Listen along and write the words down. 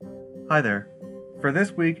Hi there. For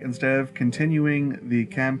this week, instead of continuing the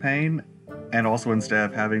campaign, and also instead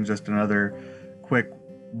of having just another quick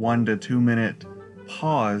 1 to 2 minute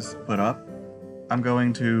pause put up, I'm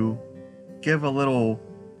going to give a little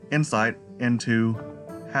insight into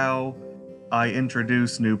how I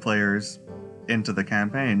introduce new players into the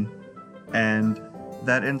campaign. And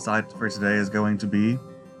that insight for today is going to be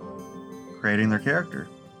creating their character.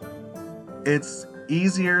 It's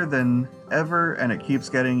easier than ever, and it keeps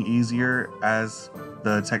getting easier as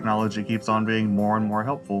the technology keeps on being more and more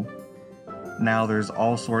helpful. Now there's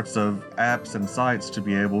all sorts of apps and sites to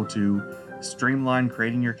be able to streamline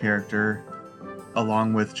creating your character,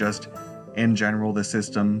 along with just, in general, the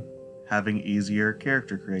system having easier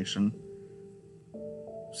character creation.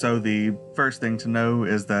 So the first thing to know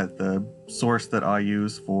is that the source that I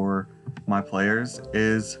use for my players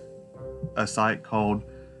is a site called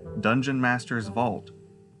Dungeon Master's Vault.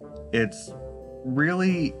 It's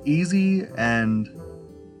really easy and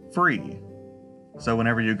free. So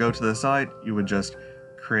whenever you go to the site, you would just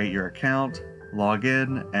create your account, log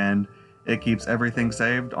in, and it keeps everything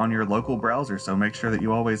saved on your local browser. So make sure that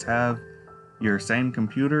you always have your same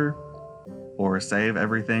computer, or save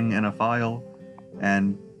everything in a file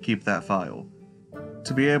and keep that file.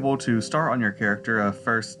 To be able to start on your character, a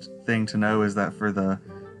first thing to know is that for the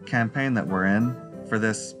campaign that we're in, for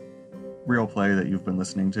this real play that you've been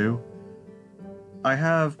listening to, I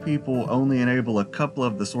have people only enable a couple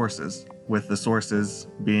of the sources, with the sources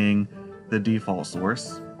being the default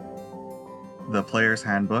source, the Player's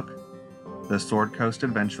Handbook, the Sword Coast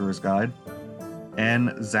Adventurer's Guide, and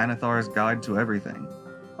Xanathar's Guide to Everything.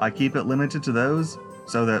 I keep it limited to those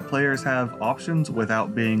so that players have options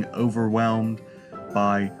without being overwhelmed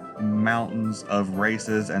by mountains of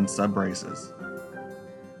races and sub-races.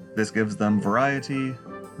 This gives them variety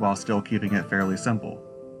while still keeping it fairly simple.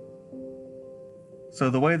 So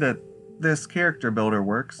the way that this character builder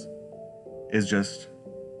works is just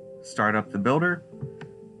start up the builder,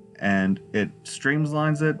 and it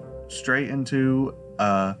streamlines it straight into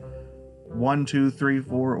a 1, 2, 3,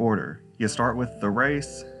 4 order. You start with the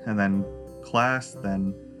race, and then class,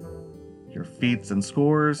 then your feats and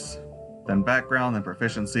scores, then background, then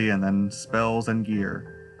proficiency, and then spells and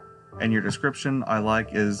gear. And your description, I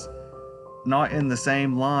like, is not in the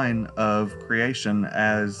same line of creation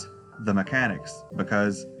as the mechanics,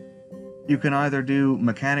 because you can either do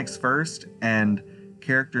mechanics first and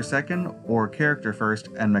character second, or character first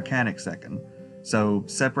and mechanics second. So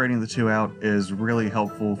separating the two out is really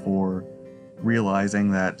helpful for realizing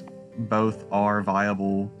that both are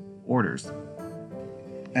viable orders.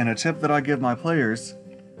 And a tip that I give my players,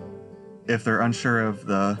 if they're unsure of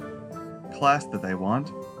the class that they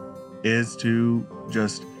want, is to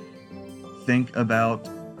just think about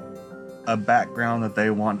a background that they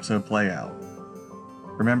want to play out.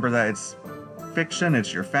 Remember that it's fiction,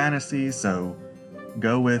 it's your fantasy, so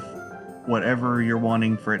go with whatever you're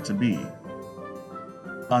wanting for it to be.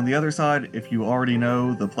 On the other side, if you already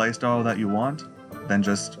know the playstyle that you want, then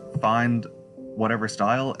just find whatever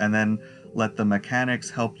style and then let the mechanics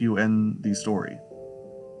help you in the story.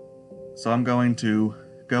 So I'm going to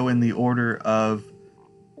go in the order of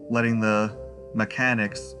letting the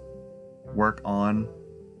mechanics work on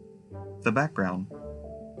the background.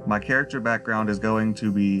 My character background is going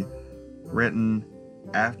to be written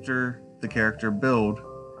after the character build,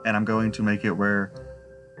 and I'm going to make it where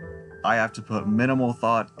I have to put minimal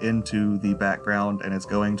thought into the background, and it's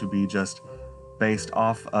going to be just based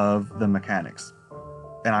off of the mechanics.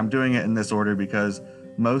 And I'm doing it in this order because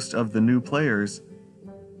most of the new players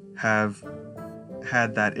have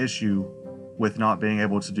had that issue with not being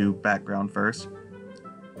able to do background first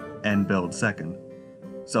and build second.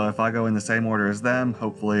 So if I go in the same order as them,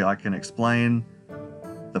 hopefully I can explain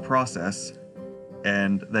the process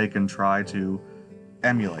and they can try to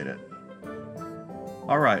emulate it.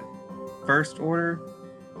 Alright, first order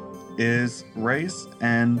is race,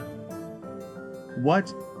 and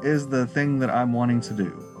what is the thing that I'm wanting to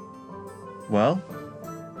do? Well,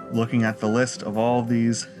 looking at the list of all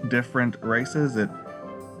these different races,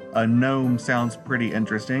 a gnome sounds pretty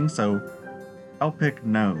interesting, so I'll pick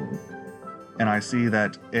gnome. And I see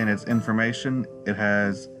that in its information, it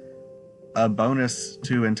has a bonus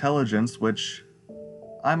to intelligence, which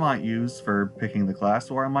I might use for picking the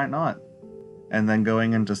class, or I might not. And then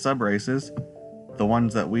going into sub-races, the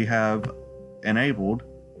ones that we have enabled,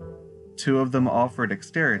 2 of them offer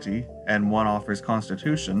dexterity, and 1 offers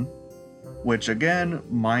constitution, which again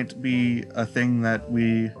might be a thing that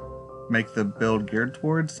we make the build geared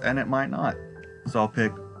towards, and it might not. So I'll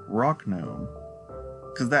pick rock gnome,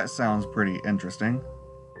 because that sounds pretty interesting.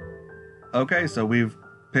 Okay, so we've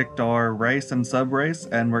picked our race and sub-race,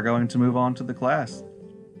 and we're going to move on to the class.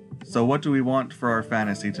 So what do we want for our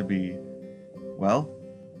fantasy to be? Well,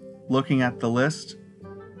 looking at the list,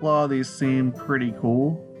 a lot of these seem pretty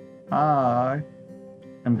cool. I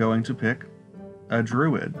am going to pick a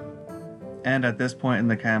druid. And at this point in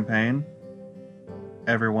the campaign,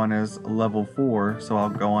 everyone is level 4, so I'll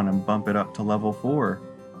go on and bump it up to level 4.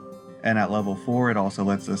 And at level 4, it also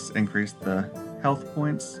lets us increase the health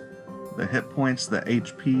points, the hit points, the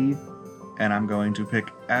HP, and I'm going to pick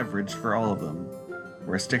average for all of them.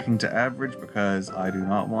 We're sticking to average because I do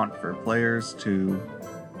not want for players to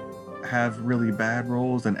have really bad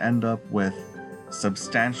rolls and end up with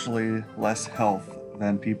substantially less health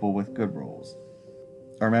than people with good rolls.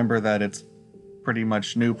 Remember that it's pretty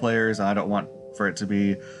much new players, and I don't want for it to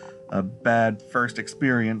be a bad first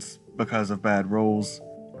experience because of bad rolls.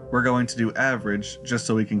 We're going to do average just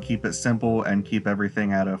so we can keep it simple and keep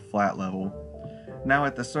everything at a flat level. Now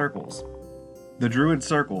at the circles. The Druid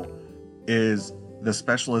Circle is the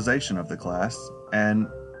specialization of the class, and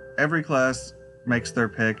every class makes their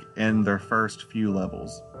pick in their first few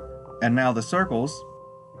levels. And now the circles,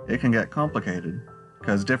 it can get complicated,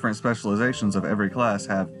 because different specializations of every class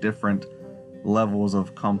have different levels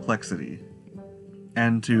of complexity.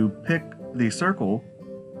 And to pick the circle,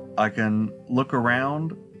 I can look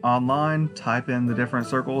around online, type in the different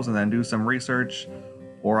circles, and then do some research,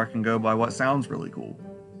 or I can go by what sounds really cool.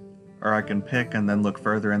 Or I can pick and then look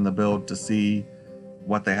further in the build to see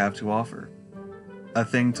what they have to offer. A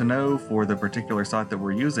thing to know for the particular site that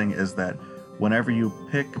we're using is that whenever you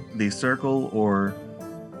pick the circle or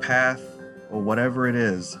path or whatever it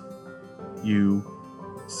is, you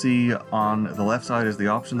see on the left side is the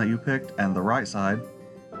option that you picked, and the right side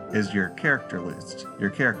is your character list, your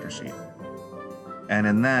character sheet. And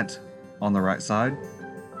in that, on the right side,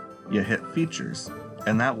 you hit features,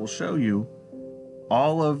 and that will show you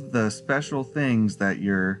all of the special things that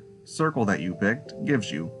your circle that you picked gives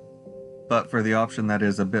you. But for the option that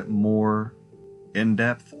is a bit more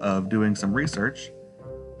in-depth of doing some research,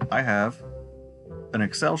 I have an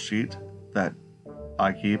Excel sheet that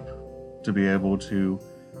I keep to be able to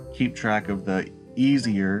keep track of the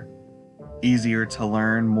easier to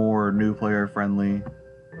learn, more new player friendly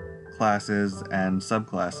classes and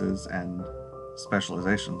subclasses and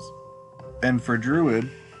specializations. And for Druid,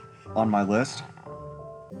 on my list,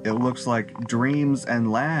 it looks like Dreams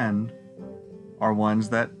and Land are ones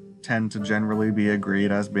that tend to generally be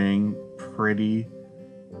agreed as being pretty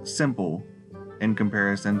simple in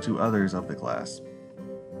comparison to others of the class.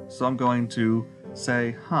 So I'm going to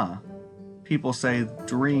say, people say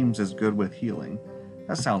Dreams is good with healing.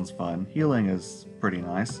 That sounds fun. Healing is pretty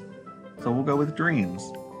nice. So we'll go with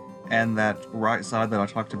Dreams. And that right side that I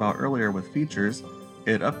talked about earlier with features,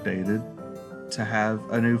 it updated to have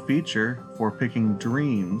a new feature for picking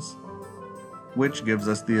Dreams, which gives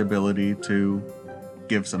us the ability to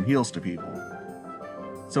give some heals to people.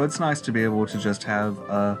 So it's nice to be able to just have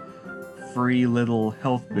a free little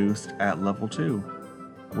health boost at level 2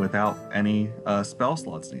 without any spell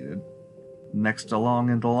slots needed. Next along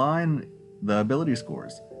in the line, the ability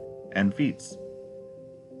scores and feats.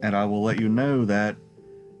 And I will let you know that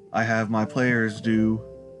I have my players do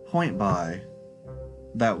point buy.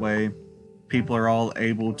 That way, people are all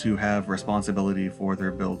able to have responsibility for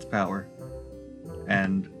their build's power,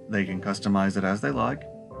 and they can customize it as they like.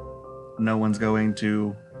 No one's going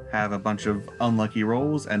to have a bunch of unlucky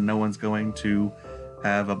rolls, and no one's going to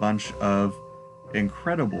have a bunch of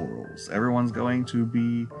incredible rolls. Everyone's going to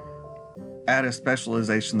be at a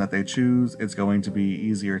specialization that they choose. It's going to be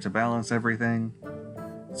easier to balance everything.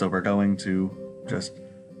 So we're going to just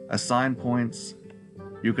assign points.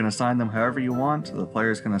 You can assign them however you want. The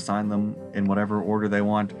players can assign them in whatever order they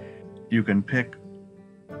want. You can pick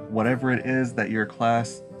whatever it is that your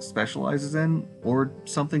class specializes in, or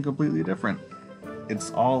something completely different.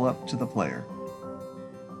 It's all up to the player.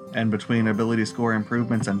 And between ability score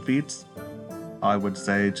improvements and feats, I would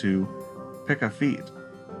say to pick a feat.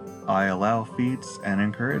 I allow feats and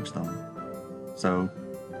encourage them. So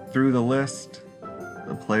through the list,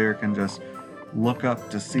 the player can just look up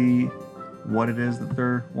to see what it is that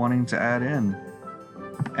they're wanting to add in.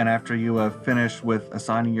 And after you have finished with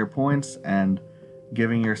assigning your points and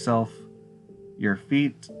giving yourself your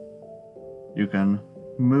feat, you can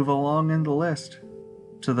move along in the list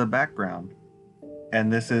to the background.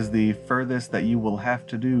 And this is the furthest that you will have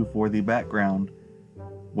to do for the background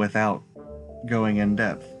without going in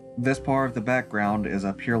depth. This part of the background is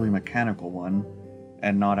a purely mechanical one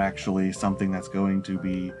and not actually something that's going to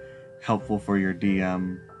be helpful for your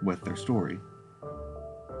DM with their story.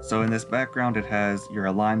 So in this background, it has your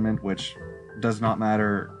alignment, which does not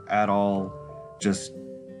matter at all. Just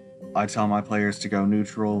I tell my players to go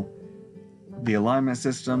neutral. The alignment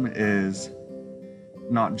system is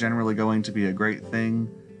not generally going to be a great thing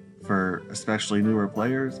for especially newer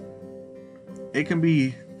players. It can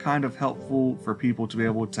be kind of helpful for people to be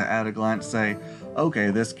able to at a glance say, okay,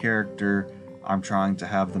 this character, I'm trying to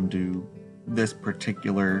have them do this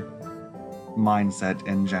particular mindset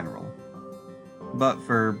in general. But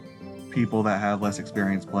for people that have less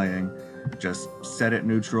experience playing, just set it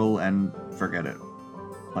neutral and forget it.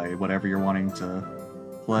 Play whatever you're wanting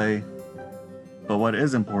to play. But what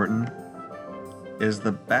is important is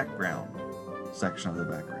the background section of the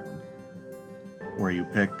background, where you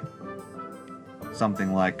pick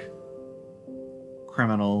something like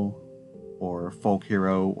criminal or folk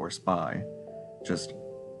hero or spy. Just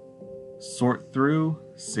sort through,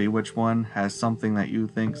 see which one has something that you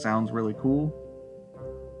think sounds really cool.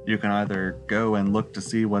 You can either go and look to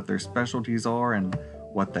see what their specialties are and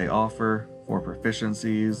what they offer for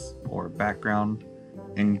proficiencies or background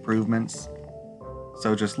improvements.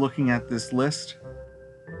 So just looking at this list,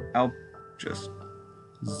 I'll just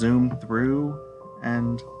zoom through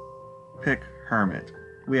and pick Hermit.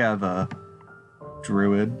 We have a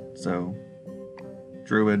Druid, so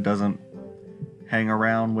Druid doesn't hang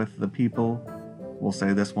around with the people. We'll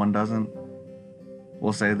say this one doesn't.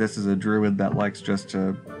 We'll say this is a Druid that likes just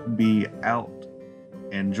to be out,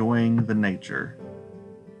 enjoying the nature.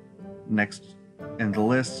 Next in the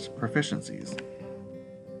list, proficiencies.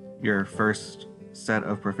 Your first set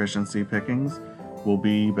of proficiency pickings will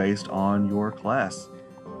be based on your class.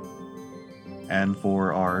 And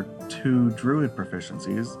for our 2 Druid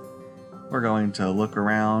proficiencies, we're going to look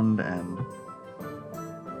around and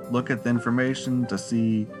look at the information to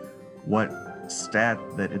see what stat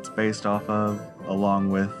that it's based off of, along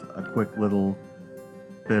with a quick little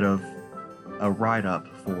bit of a write-up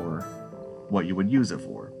for what you would use it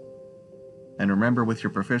for. And remember with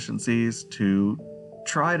your proficiencies to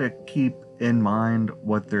try to keep in mind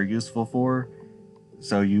what they're useful for,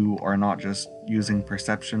 so you are not just using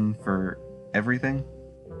perception for everything.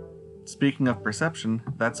 Speaking of perception,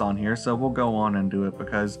 that's on here, so we'll go on and do it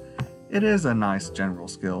because it is a nice general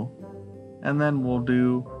skill. And then we'll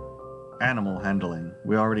do animal handling.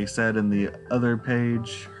 We already said in the other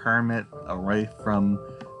page, hermit, away from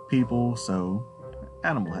people, so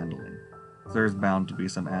animal handling. There's bound to be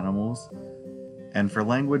some animals. And for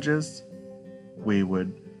languages, we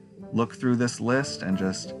would look through this list and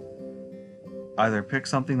just either pick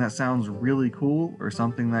something that sounds really cool or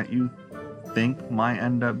something that you think might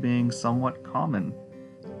end up being somewhat common.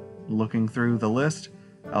 Looking through the list,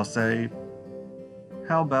 I'll say,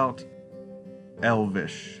 how about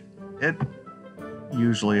Elvish? It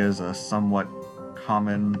usually is a somewhat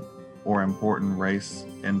common or important race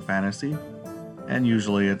in fantasy, and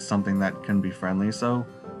usually it's something that can be friendly, so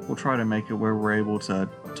we'll try to make it where we're able to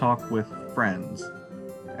talk with friends.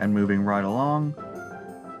 And moving right along,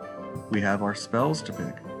 we have our spells to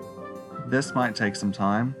pick. This might take some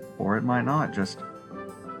time, or it might not. Just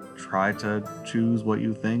try to choose what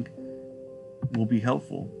you think will be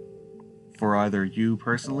helpful for either you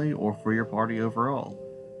personally or for your party overall.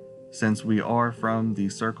 Since we are from the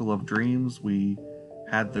Circle of Dreams, we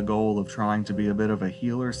had the goal of trying to be a bit of a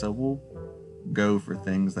healer, so we'll go for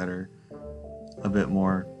things that are a bit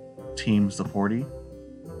more team supporty.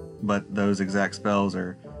 But those exact spells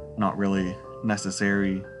are not really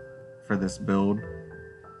necessary for this build,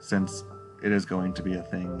 since it is going to be a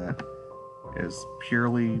thing that is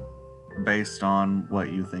purely based on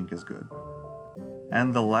what you think is good.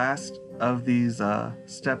 And the last of these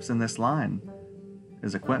steps in this line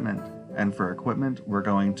is equipment. And for equipment, we're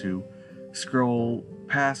going to scroll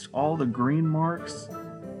past all the green marks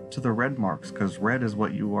to the red marks, because red is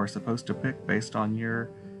what you are supposed to pick based on your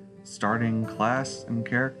starting class and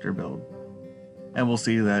character build. And we'll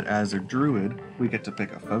see that as a druid, we get to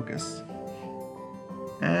pick a focus.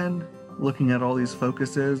 And looking at all these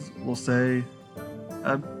focuses, we'll say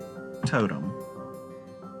a totem.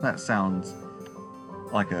 That sounds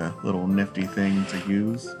like a little nifty thing to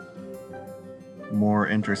use. More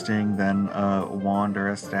interesting than a wand or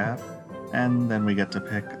a staff. And then we get to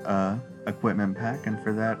pick a equipment pack, and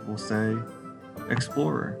for that we'll say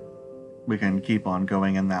explorer. We can keep on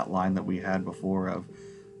going in that line that we had before of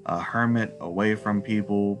a hermit, away from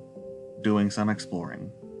people, doing some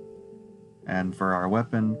exploring. And for our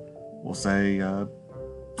weapon, we'll say a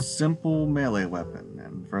simple melee weapon.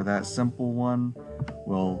 And for that simple one,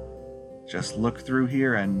 we'll just look through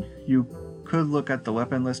here, and you could look at the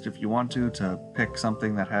weapon list if you want to pick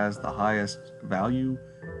something that has the highest value,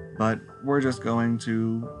 but we're just going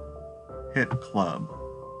to hit club.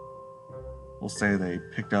 We'll say they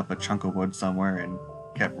picked up a chunk of wood somewhere and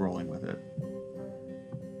kept rolling with it.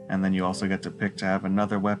 And then you also get to pick to have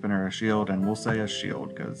another weapon or a shield, and we'll say a shield,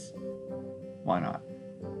 because why not?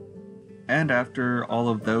 And after all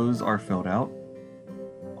of those are filled out,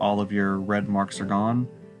 all of your red marks are gone.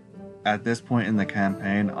 At this point in the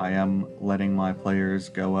campaign, I am letting my players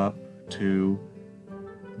go up to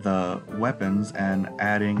the weapons and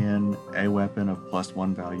adding in a weapon of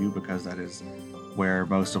 +1 value, because that is where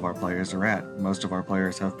most of our players are at. Most of our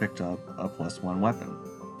players have picked up a +1 weapon.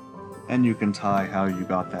 And you can tie how you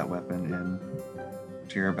got that weapon in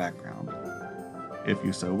to your background, if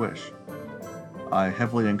you so wish. I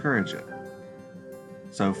heavily encourage it.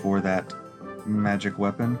 So for that magic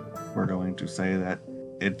weapon, we're going to say that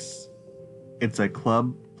it's a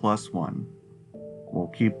club +1. We'll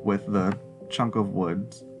keep with the chunk of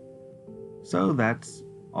woods. So that's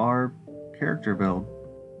our character build.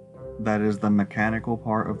 That is the mechanical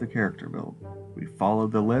part of the character build. We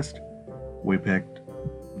followed the list. We picked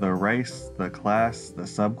the race, the class, the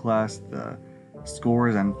subclass, the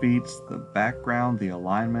scores and feats, the background, the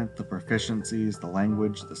alignment, the proficiencies, the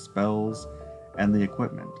language, the spells, and the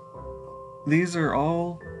equipment. These are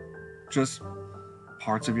all just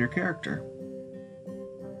parts of your character.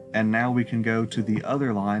 And now we can go to the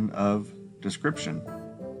other line of description.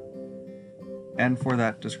 And for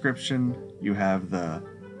that description, you have the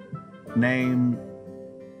name,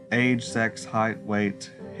 age, sex, height,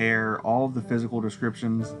 weight, hair, all of the physical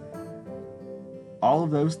descriptions. All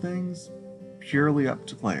of those things, purely up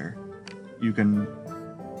to player. You can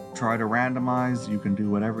try to randomize, you can do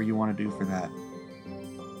whatever you want to do for that.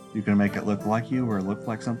 You can make it look like you or look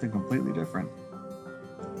like something completely different.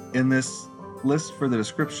 In this list for the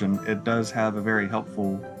description, it does have a very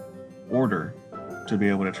helpful order to be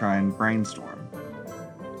able to try and brainstorm.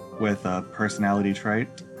 With a personality trait,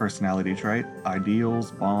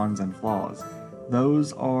 ideals, bonds, and flaws.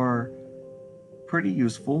 Those are pretty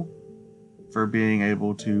useful for being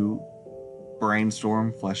able to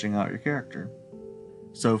brainstorm fleshing out your character.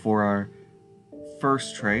 So for our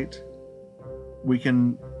first trait, we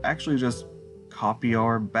can actually just copy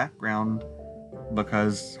our background,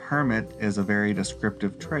 because hermit is a very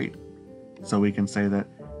descriptive trait. So we can say that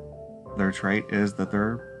their trait is that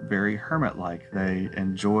they're very hermit-like. They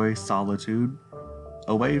enjoy solitude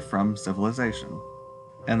away from civilization.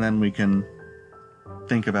 And then we can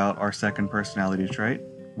think about our second personality trait,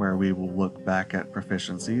 where we will look back at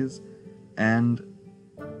proficiencies and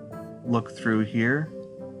look through here,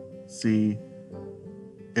 see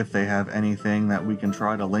if they have anything that we can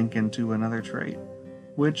try to link into another trait,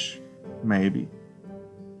 which maybe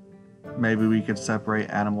we could separate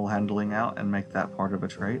animal handling out and make that part of a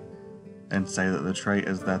trait, and say that the trait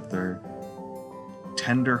is that they're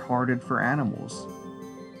tender-hearted for animals.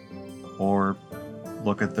 Or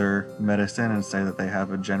look at their medicine and say that they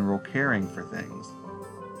have a general caring for things.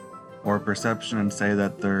 Or perception and say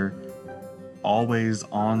that they're always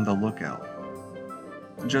on the lookout.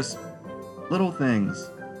 Just little things.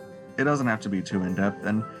 It doesn't have to be too in-depth,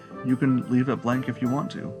 and you can leave it blank if you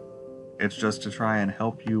want to. It's just to try and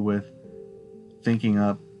help you with thinking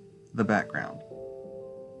up the background.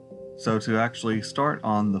 So to actually start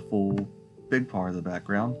on the full big part of the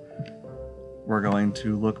background, we're going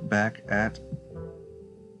to look back at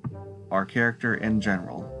our character in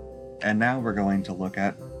general. And now we're going to look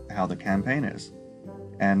at how the campaign is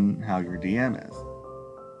and how your DM is.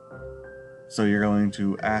 So you're going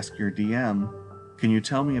to ask your DM, can you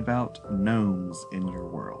tell me about gnomes in your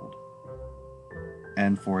world?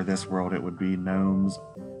 And for this world, it would be gnomes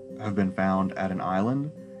have been found at an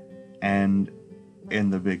island and in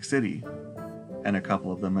the big city, and a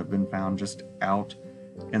couple of them have been found just out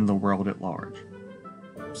in the world at large.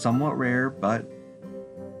 Somewhat rare, but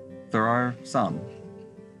there are some.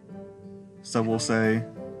 So we'll say,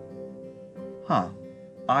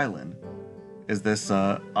 island. Is this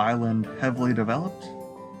island heavily developed?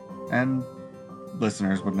 And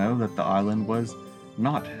listeners would know that the island was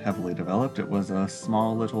not heavily developed. It was a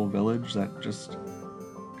small little village that just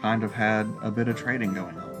kind of had a bit of trading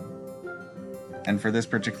going on. And for this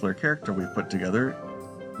particular character we put together,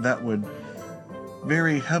 that would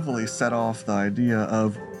very heavily set off the idea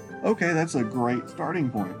of, okay, that's a great starting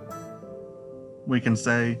point. We can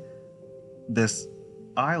say this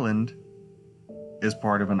island is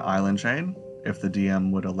part of an island chain, if the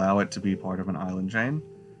DM would allow it to be part of an island chain.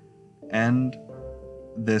 And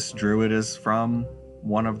this druid is from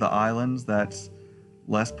one of the islands that's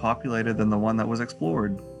less populated than the one that was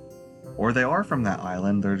explored. Or they are from that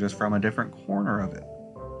island, they're just from a different corner of it,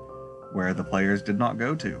 where the players did not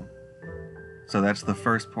go to. So that's the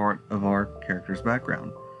first part of our character's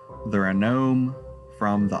background. They're a gnome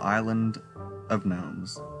from the island of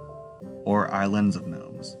gnomes, or islands of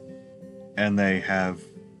gnomes. And they have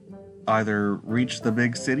either reach the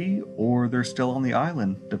big city or they're still on the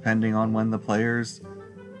island, depending on when the players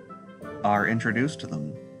are introduced to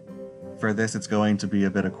them. For this, it's going to be a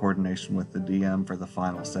bit of coordination with the DM for the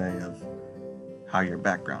final say of how your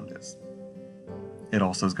background is. It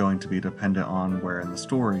also is going to be dependent on where in the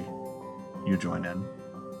story you join in.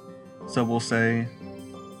 So we'll say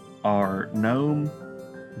our gnome,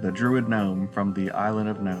 the druid gnome from the Island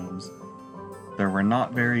of Gnomes. There were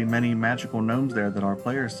not very many magical gnomes there that our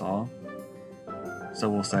players saw. So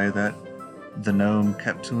we'll say that the gnome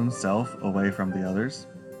kept to himself away from the others,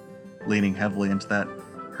 leaning heavily into that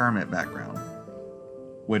hermit background.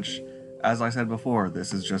 Which, as I said before,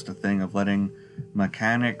 this is just a thing of letting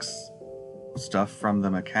mechanics, stuff from the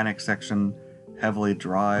mechanics section, heavily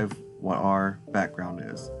drive what our background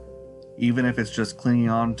is. Even if it's just clinging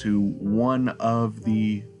on to one of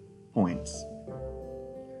the points.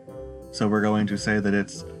 So we're going to say that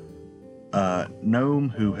it's a gnome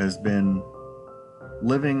who has been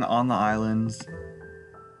living on the islands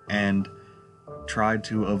and tried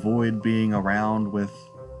to avoid being around with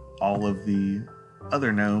all of the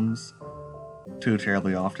other gnomes too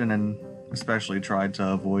terribly often, and especially tried to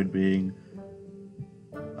avoid being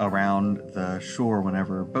around the shore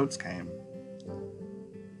whenever boats came.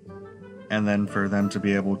 And then for them to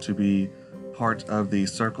be able to be part of the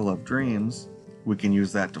Circle of Dreams, we can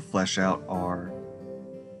use that to flesh out our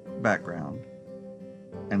background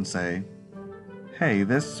and say, hey,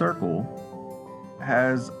 this circle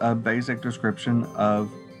has a basic description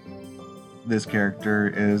of this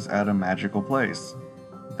character is at a magical place.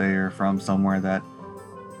 They're from somewhere that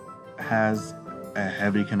has a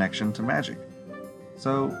heavy connection to magic.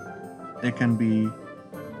 So it can be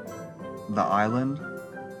the island.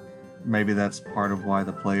 Maybe that's part of why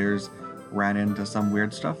the players ran into some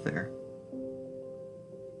weird stuff there.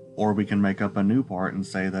 Or we can make up a new part and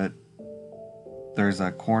say that there's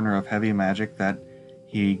a corner of heavy magic that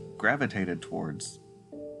he gravitated towards.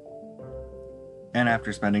 And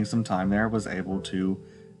after spending some time there, was able to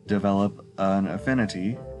develop an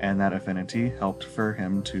affinity, and that affinity helped for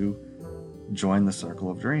him to join the Circle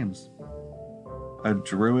of Dreams. A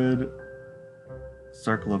druid,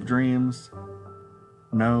 Circle of Dreams,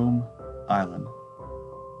 gnome, island.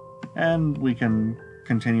 And we can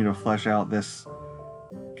continue to flesh out this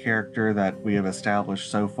character that we have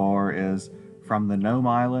established so far is from the Gnome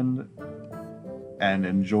Island and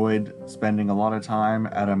enjoyed spending a lot of time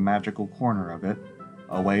at a magical corner of it,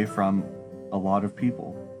 away from a lot of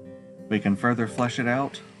people. We can further flesh it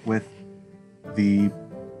out with the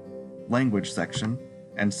language section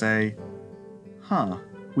and say,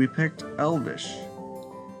 we picked Elvish.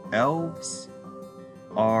 Elves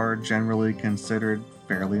are generally considered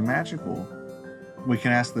fairly magical. We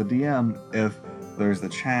can ask the DM if there's the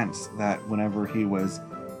chance that whenever he was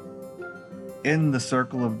in the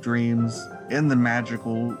Circle of Dreams, in the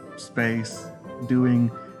magical space,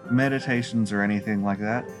 doing meditations or anything like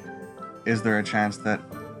that, is there a chance that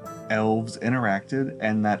elves interacted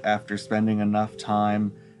and that after spending enough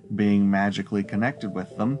time being magically connected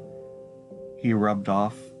with them, he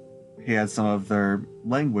had some of their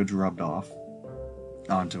language rubbed off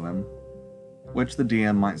onto him? Which the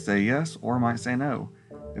DM might say yes or might say no.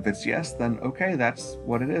 If it's yes, then okay, that's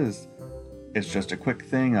what it is. It's just a quick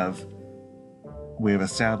thing of, we have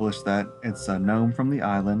established that it's a gnome from the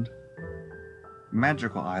island,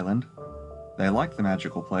 magical island, they like the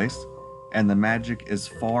magical place, and the magic is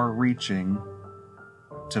far-reaching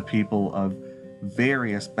to people of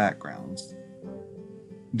various backgrounds.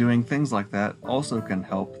 Doing things like that also can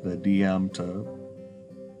help the DM to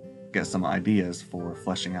get some ideas for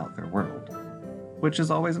fleshing out their world, which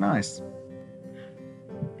is always nice.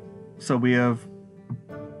 So we have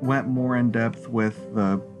went more in depth with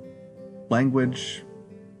the language.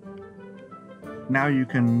 Now you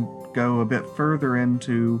can go a bit further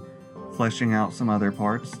into fleshing out some other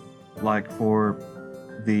parts. Like for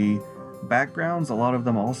the backgrounds, a lot of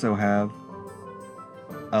them also have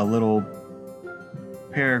a little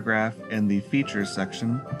paragraph in the features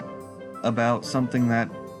section about something that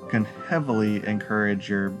can heavily encourage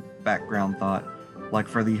your background thought. Like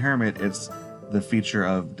for the hermit, it's the feature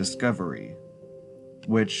of discovery,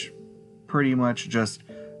 which pretty much just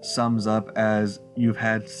sums up as you've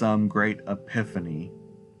had some great epiphany.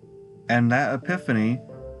 And that epiphany,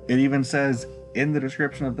 it even says in the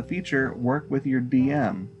description of the feature, work with your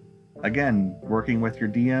DM. Again, working with your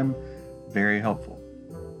DM, very helpful.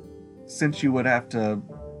 Since you would have to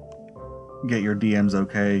get your DM's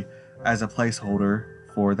okay as a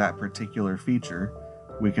placeholder for that particular feature,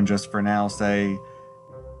 we can just for now say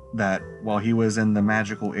that while he was in the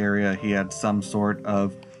magical area, he had some sort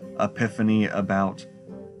of epiphany about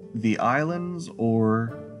the islands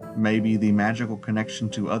or maybe the magical connection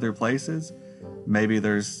to other places. Maybe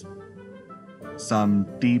there's some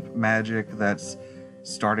deep magic that's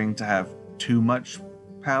starting to have too much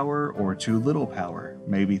power or too little power.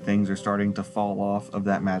 Maybe things are starting to fall off of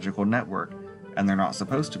that magical network and they're not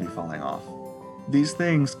supposed to be falling off. These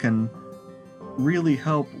things can really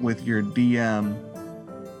help with your DM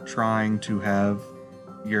trying to have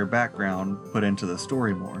your background put into the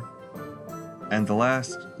story more. And the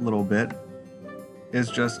last little bit is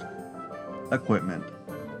just equipment.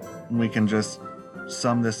 We can just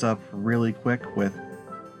sum this up really quick with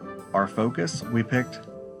our focus. We picked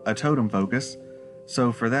a totem focus,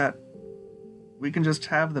 so for that we can just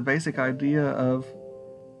have the basic idea of,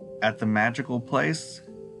 at the magical place,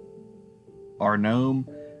 our gnome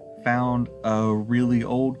found a really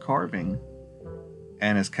old carving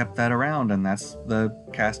and has kept that around, and that's the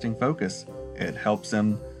casting focus. It helps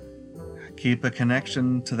him keep a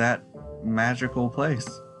connection to that magical place.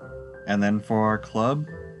 And then for our club,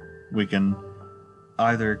 we can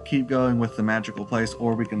either keep going with the magical place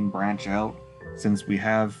or we can branch out. Since we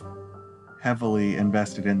have heavily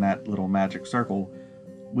invested in that little magic circle,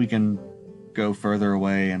 we can go further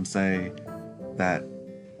away and say that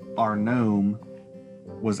our gnome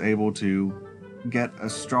was able to get a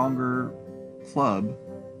stronger club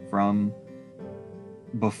from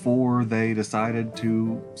before they decided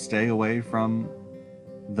to stay away from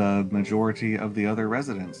the majority of the other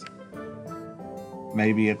residents.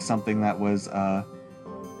 Maybe it's something that was a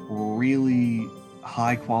really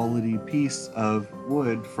high quality piece of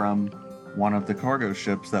wood from one of the cargo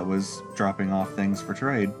ships that was dropping off things for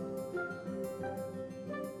trade.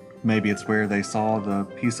 Maybe it's where they saw the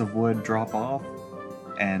piece of wood drop off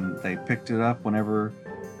and they picked it up whenever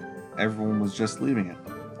everyone was just leaving it.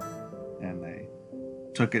 And they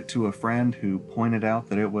took it to a friend who pointed out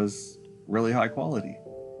that it was really high quality.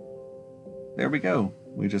 There we go.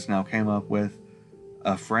 We just now came up with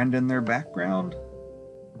a friend in their background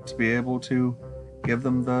to be able to give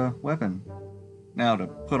them the weapon. Now to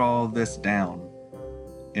put all this down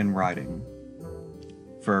in writing.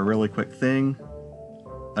 For a really quick thing,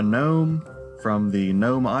 a gnome from the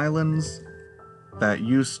Gnome Islands that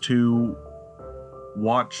used to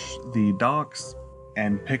watch the docks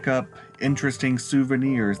and pick up interesting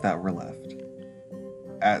souvenirs that were left.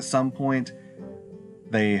 At some point,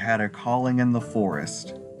 they had a calling in the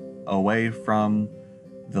forest, away from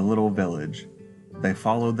the little village. They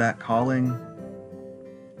followed that calling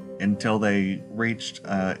until they reached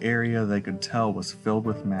an area they could tell was filled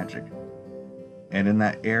with magic. And in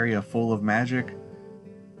that area full of magic,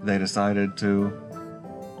 they decided to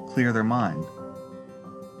clear their mind.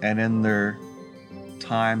 And in their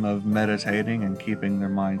time of meditating and keeping their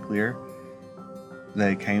mind clear,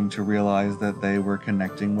 they came to realize that they were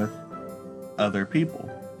connecting with other people,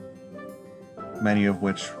 many of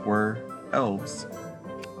which were elves.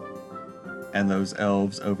 And those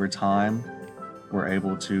elves, over time, were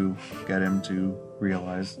able to get him to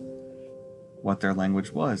realize what their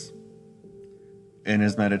language was. In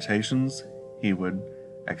his meditations, he would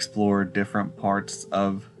explore different parts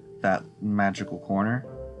of that magical corner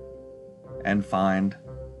and find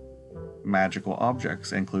magical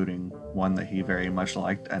objects, including one that he very much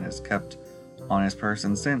liked and has kept on his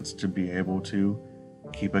person since, to be able to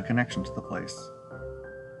keep a connection to the place.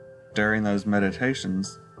 During those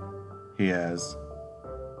meditations, he has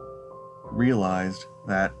realized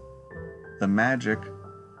that the magic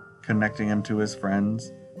connecting him to his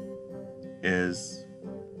friends is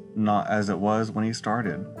not as it was when he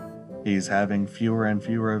started. He's having fewer and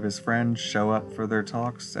fewer of his friends show up for their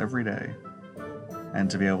talks every day. And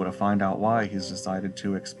to be able to find out why, he's decided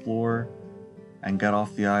to explore and get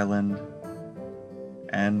off the island,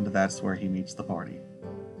 and that's where he meets the party.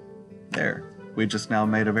 There. We just now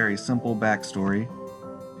made a very simple backstory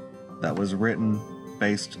that was written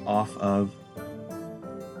based off of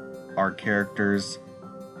our character's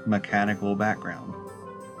mechanical background.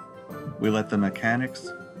 We let the mechanics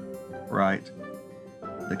write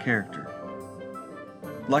the character.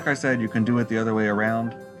 Like I said, you can do it the other way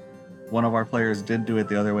around. One of our players did do it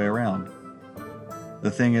the other way around.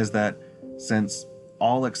 The thing is that since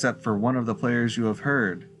all except for one of the players you have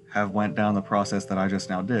heard have went down the process that I just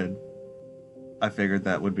now did, I figured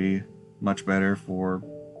that would be much better for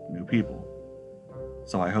new people.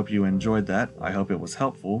 So I hope you enjoyed that. I hope it was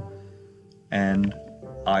helpful. And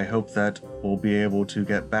I hope that we'll be able to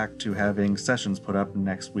get back to having sessions put up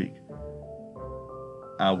next week.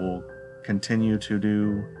 I will continue to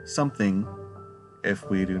do something if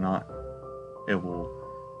we do not. It will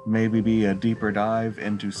maybe be a deeper dive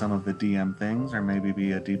into some of the DM things, or maybe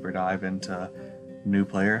be a deeper dive into new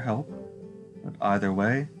player help. But either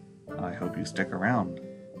way, I hope you stick around.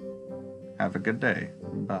 Have a good day.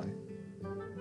 Bye.